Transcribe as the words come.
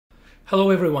Hello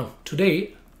everyone,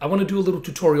 today I want to do a little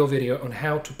tutorial video on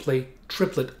how to play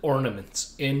triplet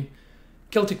ornaments in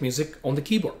Celtic music on the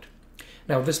keyboard.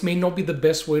 Now this may not be the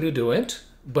best way to do it,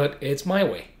 but it's my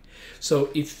way. So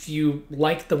if you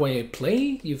like the way I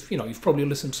play, you've probably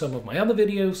listened to some of my other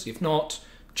videos. If not,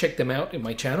 check them out in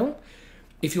my channel.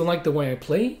 If you like the way I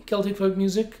play Celtic folk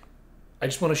music, I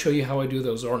just want to show you how I do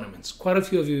those ornaments. Quite a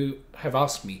few of you have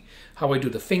asked me how I do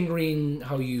the fingering,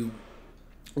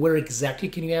 where exactly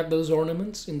can you add those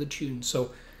ornaments in the tune?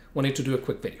 So wanted to do a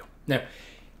quick video. Now,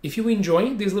 if you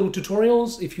enjoy these little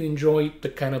tutorials, if you enjoy the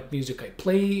kind of music I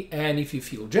play, and if you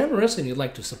feel generous and you'd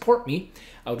like to support me,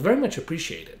 I would very much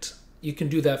appreciate it. You can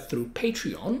do that through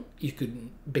Patreon. You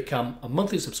could become a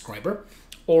monthly subscriber,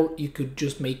 or you could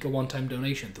just make a one-time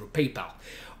donation through PayPal.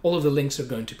 All of the links are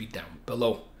going to be down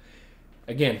below.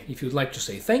 Again, if you'd like to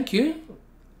say thank you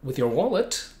with your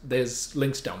wallet, there's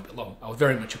links down below. I would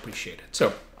very much appreciate it.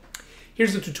 So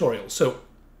here's the tutorial. So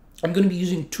I'm going to be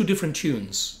using two different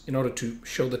tunes in order to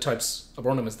show the types of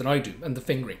ornaments that I do and the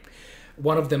fingering.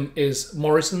 One of them is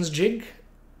Morrison's jig,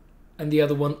 and the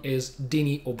other one is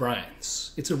Dinny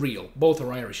O'Brien's. It's a reel. Both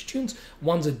are Irish tunes.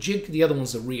 One's a jig, the other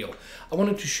one's a reel. I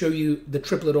wanted to show you the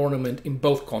triplet ornament in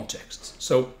both contexts.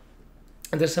 So,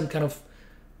 and there's some kind of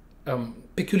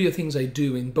peculiar things I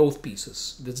do in both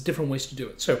pieces. There's different ways to do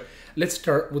it. So let's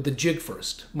start with the jig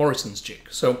first, Morrison's jig.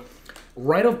 So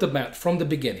right off the bat, from the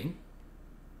beginning,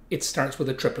 it starts with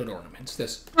a triplet ornament. It's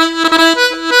this.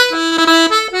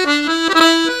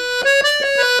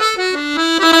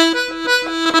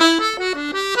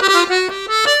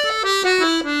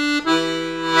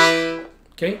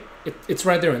 Okay, it's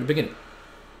right there in the beginning.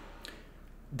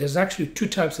 There's actually two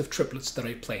types of triplets that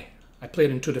I play. I play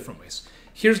it in two different ways.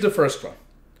 Here's the first one.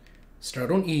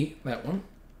 Start on E, that one.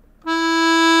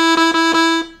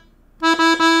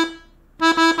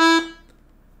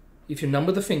 If you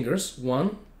number the fingers,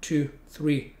 1, 2,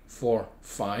 3, 4,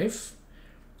 5.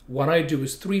 What I do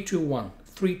is 3, 2, 1,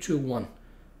 3, 2, 1.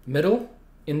 Middle,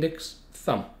 index,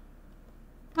 thumb.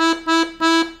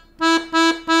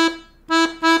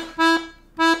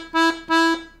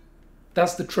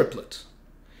 That's the triplet.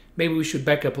 Maybe we should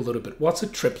back up a little bit. What's a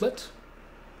triplet?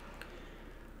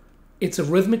 It's a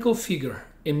rhythmical figure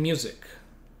in music.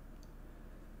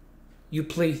 You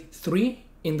play 3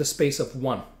 in the space of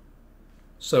 1.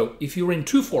 So if you're in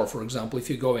 2/4, for example, if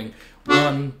you're going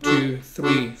 1, 2,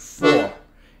 3, 4,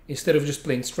 instead of just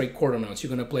playing straight quarter notes,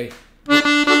 you're going to play.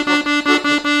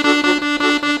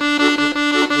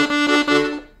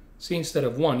 See, instead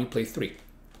of 1, you play 3.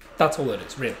 That's all it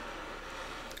is, really.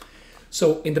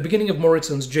 So in the beginning of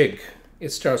Morrison's jig,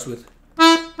 it starts with.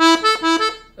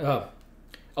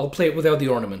 I'll play it without the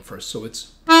ornament first, so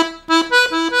it's.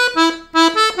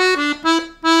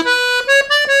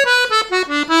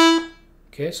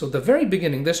 Okay, so the very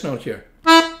beginning, this note here.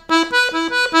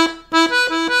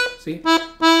 See?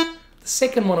 The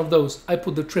second one of those, I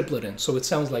put the triplet in, so it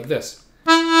sounds like this.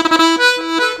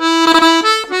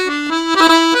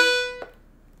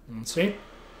 See?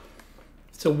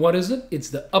 So what is it? It's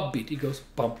the upbeat. It goes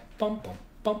bum bum bum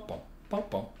bum bum bum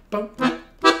bum bum bum.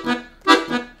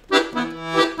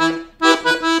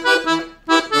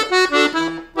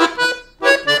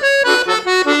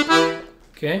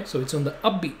 Okay, so it's on the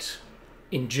upbeat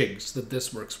in jigs that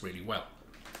this works really well.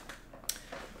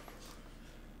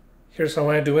 Here's how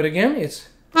I do it again. It's.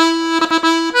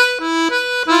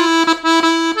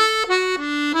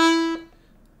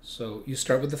 So you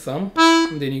start with the thumb,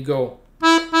 and then you go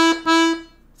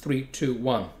 3, 2,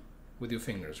 1 with your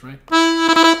fingers, right?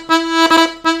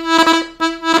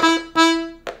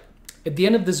 At the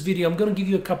end of this video, I'm going to give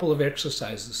you a couple of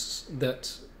exercises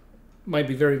that might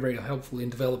be very, very helpful in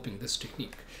developing this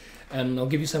technique. And I'll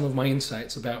give you some of my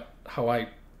insights about how I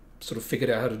sort of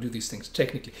figured out how to do these things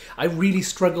technically. I really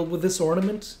struggled with this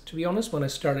ornament, to be honest, when I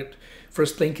started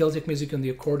first playing Celtic music on the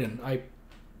accordion.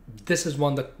 This is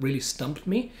one that really stumped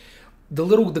me.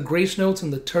 The grace notes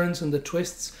and the turns and the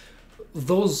twists,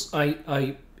 those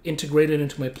I integrated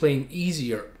into my playing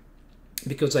easier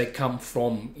because I come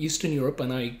from Eastern Europe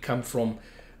and I come from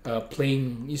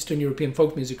playing Eastern European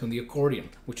folk music on the accordion,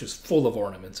 which is full of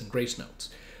ornaments and grace notes.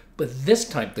 But this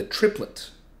type, the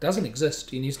triplet, doesn't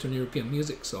exist in Eastern European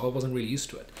music, so I wasn't really used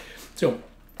to it. So,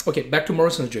 okay, back to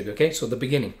Morrison's jig, okay? So the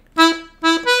beginning.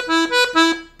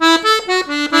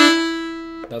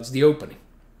 That's the opening.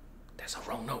 There's a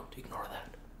wrong note, ignore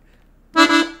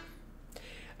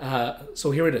that.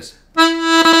 So here it is.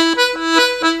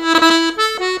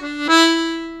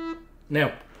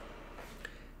 Now,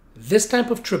 this type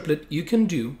of triplet you can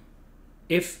do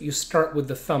if you start with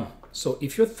the thumb. So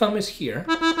if your thumb is here,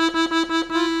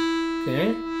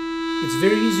 okay, it's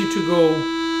very easy to go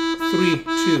 3,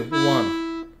 2,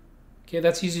 1. Okay,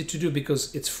 that's easy to do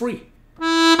because it's free.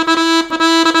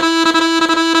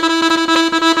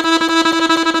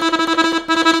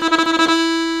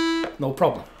 No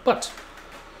problem. But,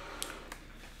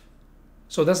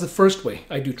 so that's the first way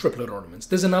I do triplet ornaments.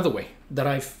 There's another way that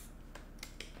I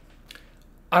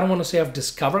don't want to say I've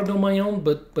discovered on my own,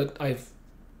 but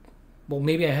well,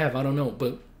 maybe I have, I don't know,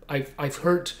 but I've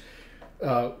heard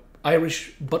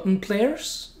Irish button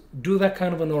players do that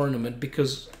kind of an ornament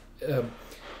because,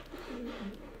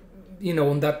 you know,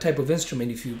 on that type of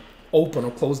instrument, if you open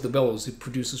or close the bellows, it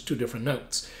produces two different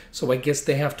notes. So I guess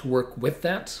they have to work with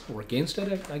that or against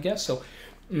it, I guess. So,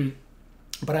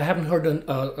 but I haven't heard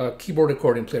a keyboard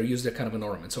accordion player use that kind of an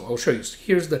ornament. So I'll show you. So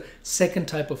here's the second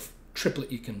type of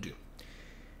triplet you can do.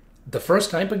 The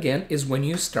first type, again, is when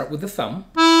you start with the thumb.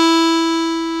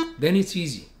 Then it's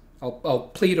easy.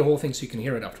 I'll play the whole thing so you can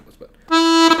hear it afterwards. But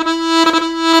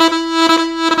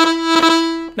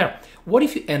now, what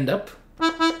if you end up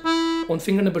on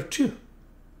finger number 2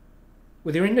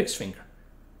 with your index finger?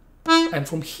 And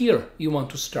from here, you want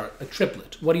to start a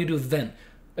triplet. What do you do then?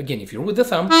 Again, if you're with the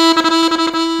thumb,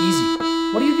 easy.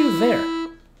 What do you do there?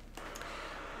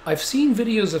 I've seen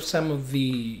videos of some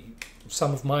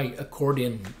of my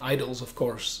accordion idols, of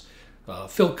course.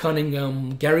 Phil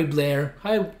Cunningham, Gary Blair.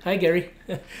 Hi Gary.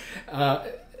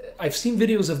 I've seen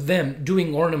videos of them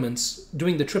doing ornaments,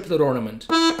 doing the triplet ornament,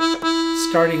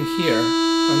 starting here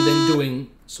and then doing,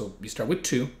 so you start with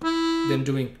 2, then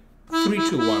doing 3,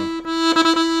 2, 1.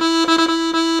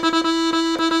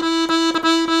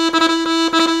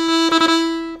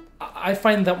 I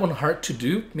find that one hard to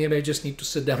do. Maybe I just need to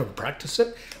sit down and practice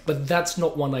it, but that's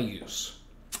not one I use.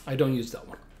 I don't use that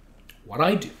one. What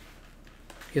I do,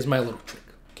 here's my little trick.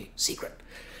 Okay, secret.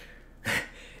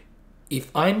 If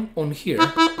I'm on here,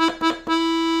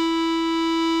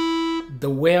 the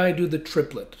way I do the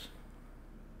triplet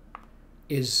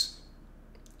is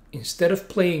instead of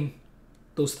playing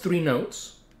those 3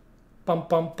 notes, pum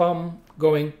pum pum,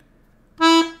 going,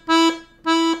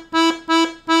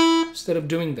 instead of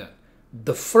doing that,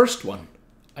 the first one,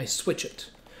 I switch it.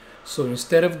 So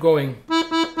instead of going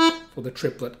for the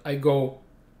triplet, I go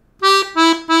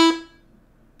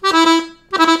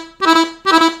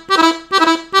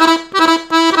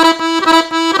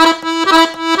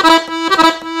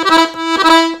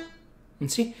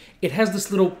and see, it has this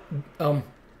little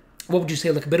what would you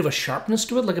say, like a bit of a sharpness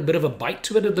to it, like a bit of a bite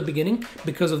to it at the beginning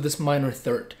because of this minor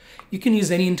third. You can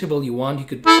use any interval you want. You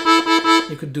could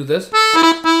do this,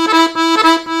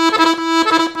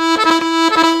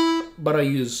 but I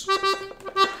use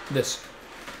this.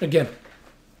 Again,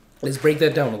 let's break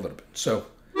that down a little bit. So,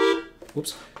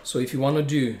 whoops. So if you want to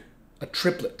do a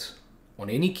triplet on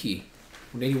any key,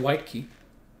 on any white key,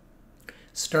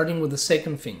 starting with the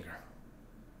second finger,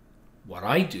 what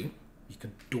I do, you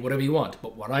can do whatever you want,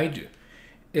 but what I do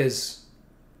is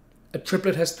a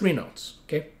triplet has 3 notes,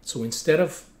 okay? So instead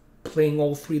of playing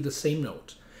all 3 the same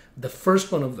note, the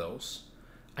first one of those,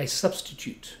 I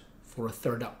substitute for a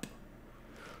third up.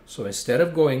 So instead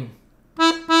of going,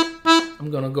 I'm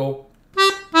gonna go,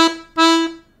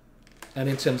 and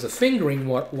in terms of fingering,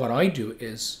 what I do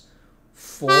is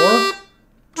 4,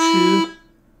 2,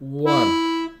 1.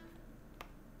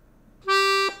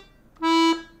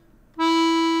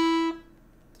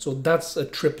 So that's a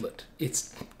triplet.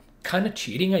 It's kind of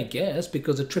cheating, I guess,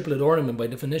 because a triplet ornament by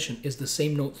definition is the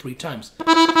same note 3 times.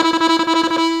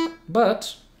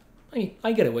 But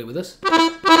I get away with this.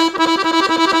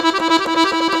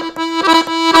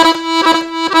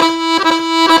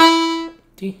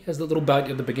 See, has the little bite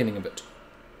at the beginning of it.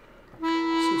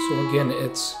 So again,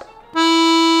 it's 4,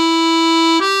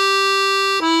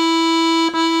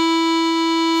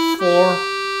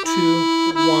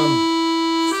 2, 1,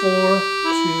 4,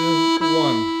 2,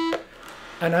 1.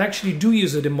 And I actually do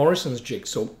use it in Morrison's jig.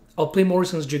 So I'll play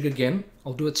Morrison's jig again.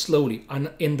 I'll do it slowly.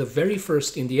 And in the very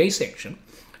first, in the A section,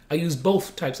 I use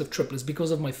both types of triplets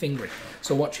because of my fingering.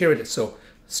 So watch, here it is. So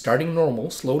starting normal,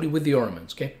 slowly with the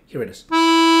ornaments, okay? Here it is.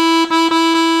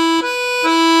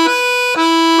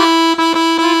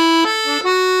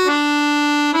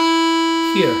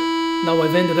 Here. Now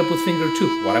I've ended up with finger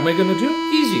 2. What am I gonna do?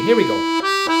 Easy, here we go.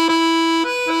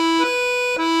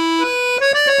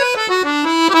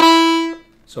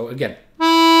 So again.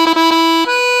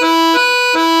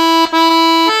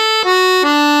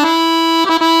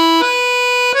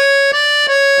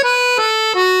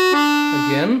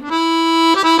 Again.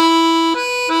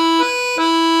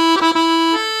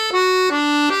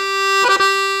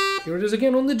 Here it is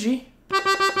again on the G.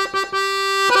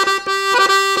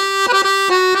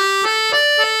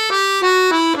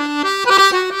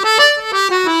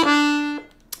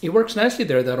 it works nicely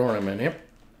there, that ornament, yeah?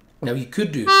 Now you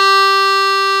could do,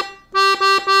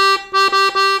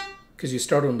 because you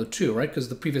start on the 2, right? Because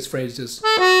the previous phrase is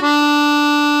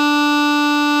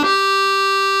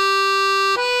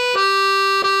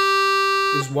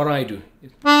what I do.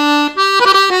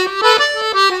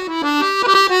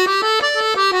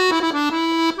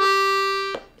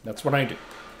 That's what I do.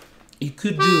 You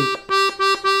could do,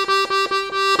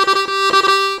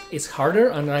 it's harder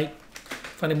and I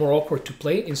find it more awkward to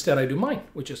play. Instead I do mine,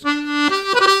 which is,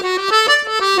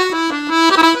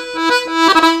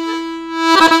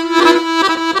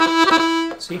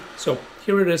 see? So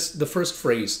here it is, the first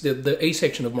phrase, the A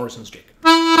section of Morrison's jig.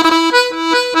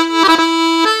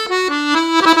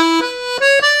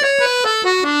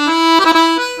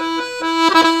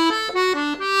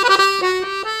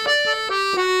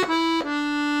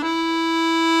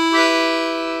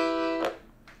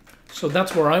 So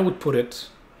that's where I would put it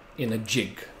in a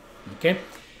jig, okay?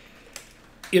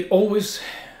 It always,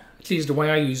 at least the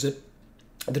way I use it,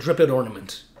 the triplet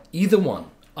ornament, either one,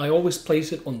 I always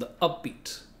place it on the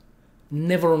upbeat,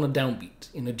 never on a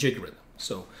downbeat in a jig rhythm.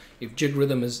 So if jig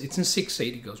rhythm is, it's in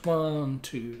 6/8, it goes 1,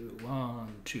 2, 1,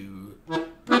 2.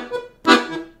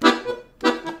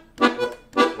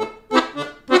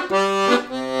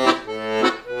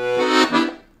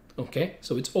 Okay,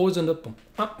 so it's always on the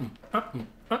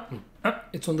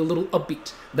it's on the little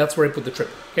upbeat. That's where I put the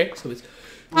triplet. Okay, so it's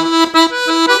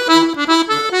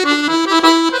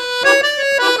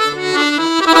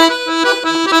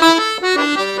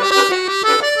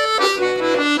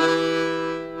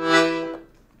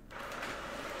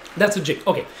that's a jig.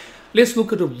 Okay, let's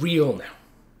look at a reel now.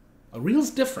 A reel's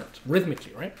different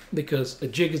rhythmically, right? Because a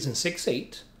jig is in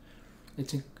 6/8.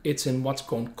 It's in what's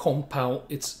called compound.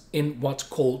 It's in what's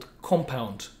called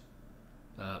compound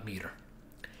meter.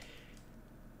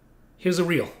 Here's a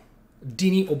reel.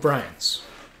 Deanie O'Brien's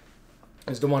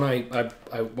is the one I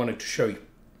wanted to show you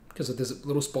because there's a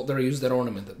little spot there I use that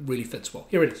ornament that really fits well.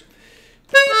 Here it is.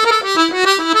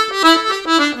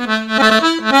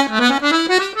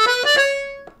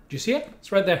 Do you see it?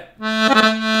 It's right there.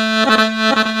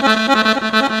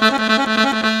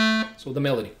 So the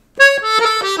melody.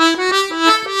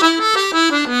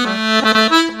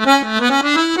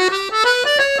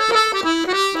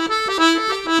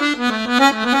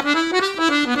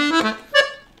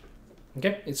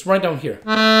 Okay, it's right down here.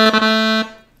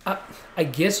 I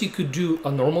guess you could do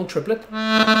a normal triplet. 3,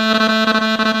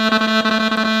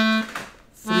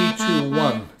 2,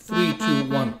 1, 3, 2,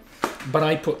 1. But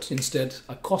I put instead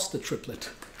a Kosta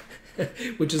triplet,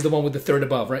 which is the one with the third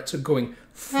above, right? So going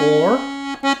 4.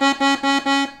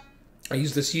 I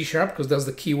use the C sharp because that's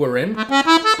the key we're in.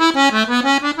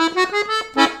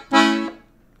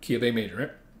 Key of A major,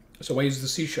 right? So I use the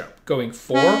C sharp, going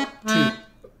 4, 2,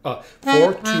 4,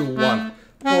 2, 1,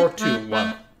 4, 2,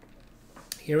 1.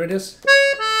 Here it is.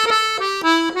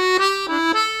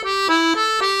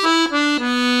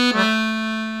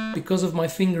 Because of my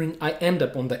fingering, I end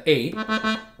up on the A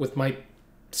with my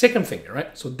second finger,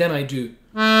 right? So then I do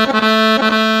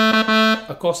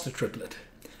a Kosta triplet.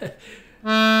 4, 2,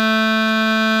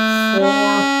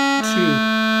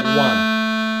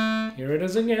 1. Here it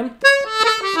is again.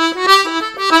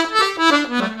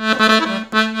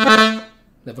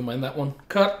 Never mind that one.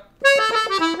 Cut.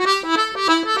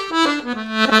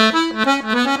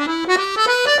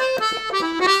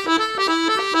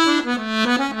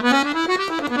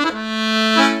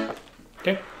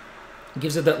 Okay.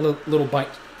 Gives it that little bite.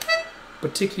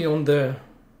 Particularly on the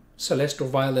celeste or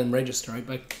violin register.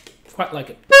 I quite like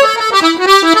it.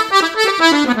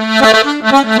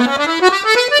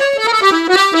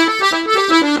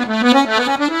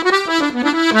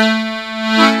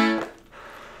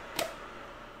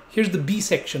 Here's the B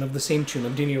section of the same tune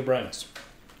of Deanie O'Brien's.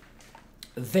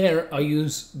 There I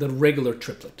use the regular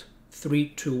triplet,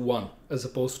 3, 2, 1, as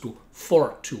opposed to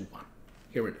 4, 2, 1.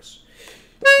 Here it is.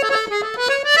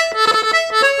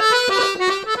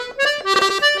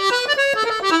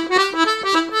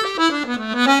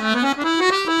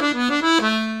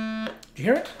 Do you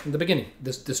hear it? In the beginning,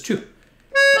 this 2.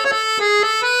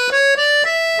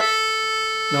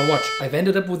 Now watch, I've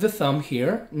ended up with the thumb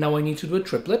here. Now I need to do a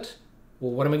triplet.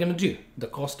 Well, what am I going to do? The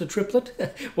Kosta triplet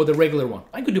or the regular one?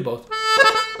 I could do both.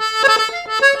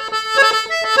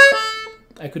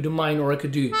 I could do mine or I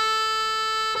could do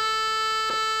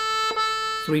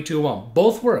 3, 2, 1.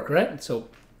 Both work, right? So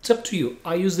it's up to you.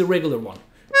 I use the regular one.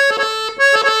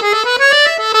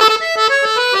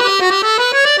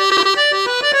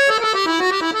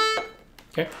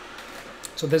 Okay,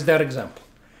 so there's that example.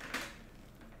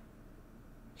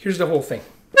 Here's the whole thing.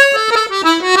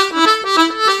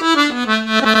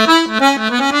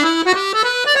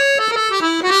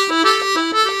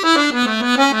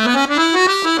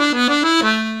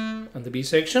 B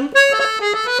section.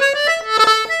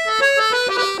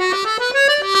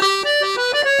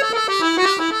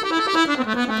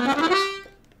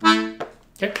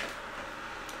 Okay.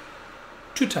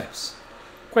 Two types.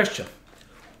 Question.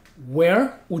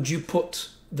 Where would you put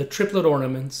the triplet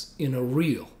ornaments in a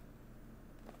reel?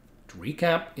 To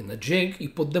recap, in the jig, you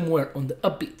put them where? On the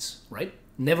upbeats, right?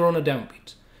 Never on a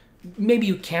downbeat. Maybe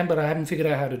you can, but I haven't figured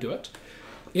out how to do it.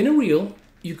 In a reel,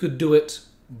 you could do it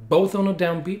both on a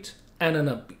downbeat and an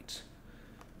upbeat.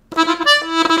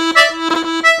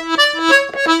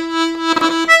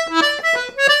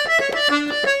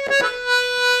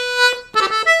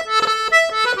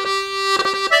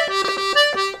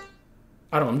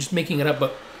 I don't know, I'm just making it up,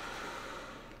 but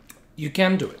you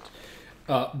can do it.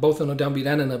 Both on a downbeat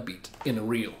and an upbeat in a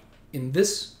reel. In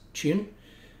this tune,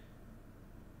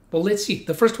 well, let's see.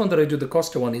 The first one that I do, the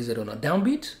Kosta one, is it on a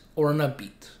downbeat or an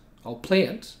upbeat? I'll play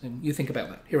it, and you think about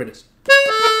that. Here it is.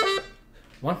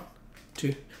 1,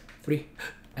 2, 3,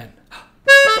 and...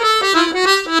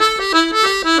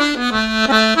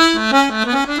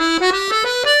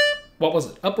 What was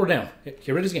it? Up or down?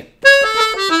 Here it is again.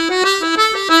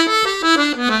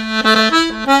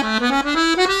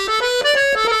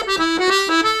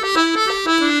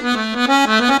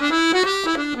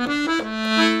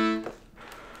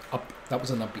 Up. That was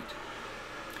an upbeat.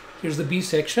 Here's the B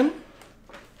section.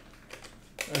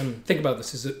 And think about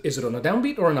this. Is it on a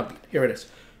downbeat or an upbeat? Here it is.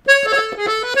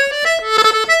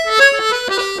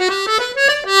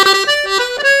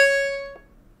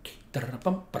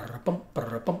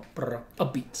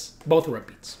 Upbeats. Both are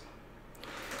upbeats.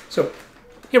 So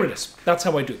here it is. That's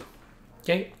how I do them.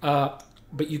 Okay.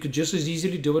 But you could just as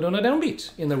easily do it on a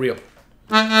downbeat in the reel.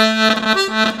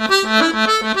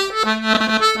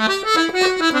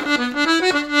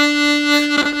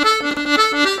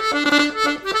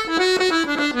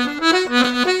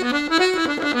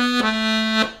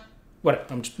 What?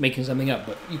 I'm just making something up,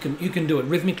 but you can do it.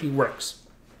 Rhythmically works.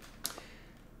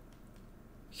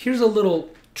 Here's a little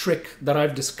trick that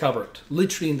I've discovered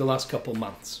literally in the last couple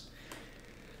months.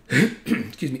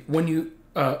 Excuse me. When you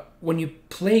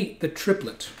play the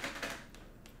triplet,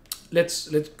 let's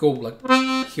go like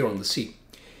here on the C.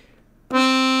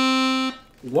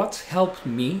 What's helped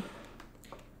me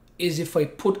is if I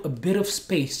put a bit of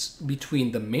space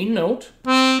between the main note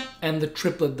and the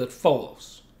triplet that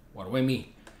follows. What do I mean?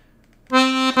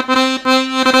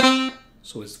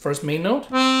 So it's first main note,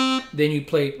 then you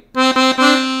play.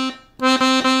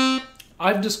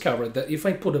 I've discovered that if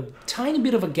I put a tiny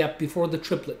bit of a gap before the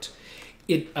triplet,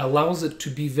 it allows it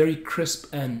to be very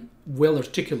crisp and well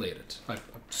articulated. I've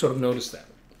sort of noticed that.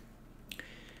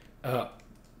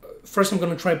 First I'm going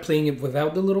to try playing it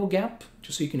without the little gap,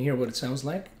 just so you can hear what it sounds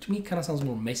like. To me it kind of sounds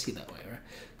more messy that way, right?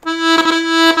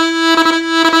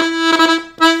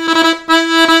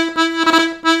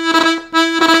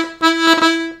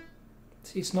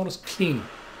 See, it's not as clean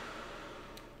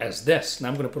as this. Now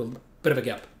I'm going to put a bit of a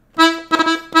gap.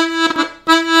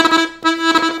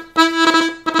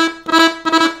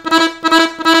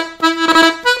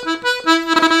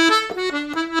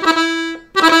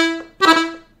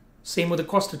 Same with the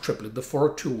Kosta triplet, the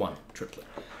 4-2-1 triplet.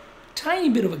 Tiny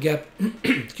bit of a gap,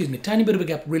 excuse me, tiny bit of a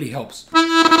gap really helps.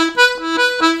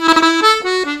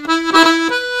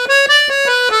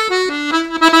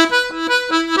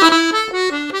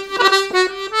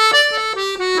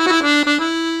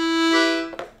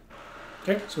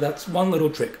 Okay, so that's one little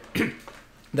trick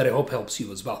that I hope helps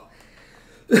you as well.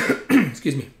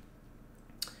 Excuse me.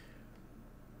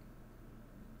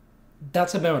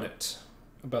 That's about it,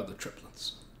 about the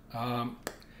triplets.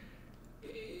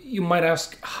 You might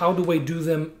ask, how do I do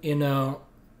them in a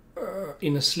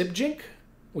slip jig,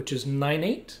 which is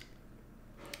 9/8?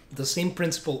 The same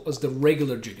principle as the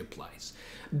regular jig applies,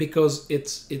 because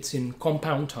it's in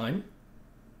compound time.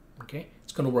 Okay,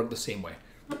 it's going to work the same way.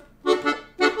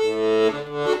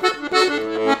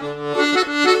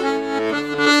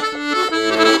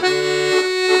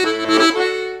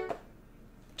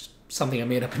 Just something I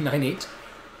made up in 9/8.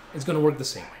 It's going to work the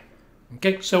same way.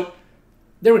 Okay, so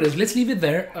there it is. Let's leave it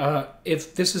there.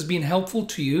 If this has been helpful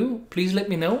to you, please let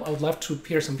me know. I would love to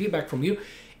hear some feedback from you.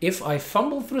 If I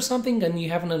fumbled through something and you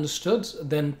haven't understood,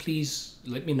 then please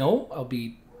let me know. I'll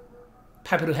be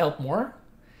happy to help more.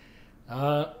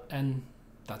 And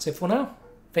that's it for now.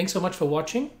 Thanks so much for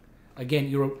watching. Again,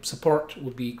 your support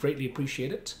would be greatly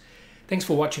appreciated. Thanks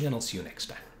for watching, and I'll see you next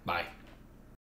time. Bye.